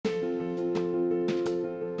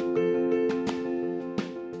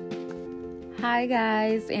Hi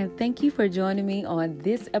guys, and thank you for joining me on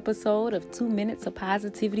this episode of 2 Minutes of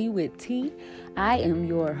Positivity with T. I am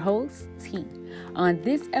your host, T. On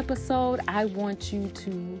this episode, I want you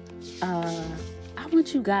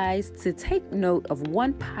guys to take note of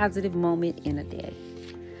one positive moment in a day.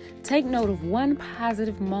 Take note of one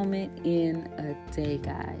positive moment in a day,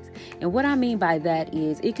 guys. And what I mean by that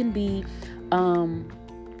is it can be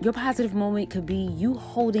your positive moment could be you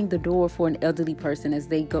holding the door for an elderly person as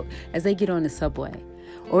they get on the subway.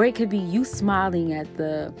 Or it could be you smiling at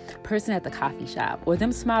the person at the coffee shop, or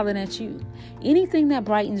them smiling at you. Anything that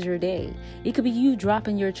brightens your day. It could be you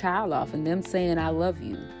dropping your child off and them saying, "I love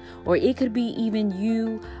you." Or it could be even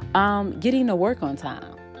you getting to work on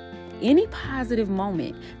time. Any positive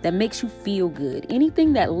moment that makes you feel good.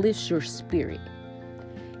 Anything that lifts your spirit.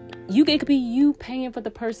 It could be you paying for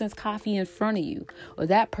the person's coffee in front of you, or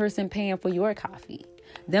that person paying for your coffee,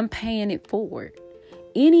 them paying it forward.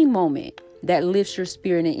 Any moment that lifts your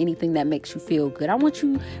spirit and anything that makes you feel good. I want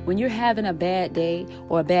you, when you're having a bad day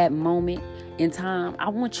or a bad moment in time, I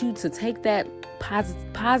want you to take that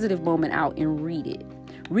positive moment out and read it.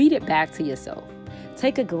 Read it back to yourself.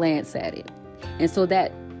 Take a glance at it. And so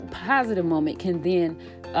that positive moment can then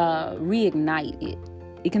reignite it.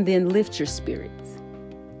 It can then lift your spirits.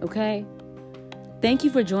 Okay? Thank you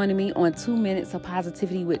for joining me on 2 Minutes of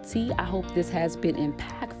Positivity with T. I hope this has been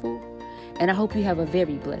impactful, and I hope you have a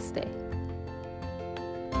very blessed day.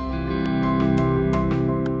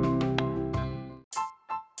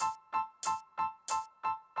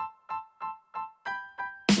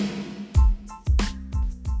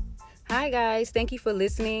 Hi guys, thank you for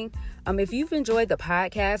listening. If you've enjoyed the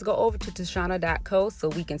podcast, go over to Tashana.co so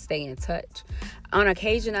we can stay in touch. On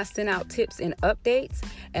occasion, I send out tips and updates,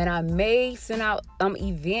 and I may send out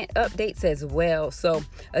event updates as well. So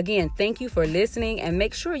again, thank you for listening, and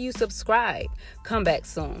make sure you subscribe. Come back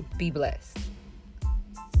soon. Be blessed.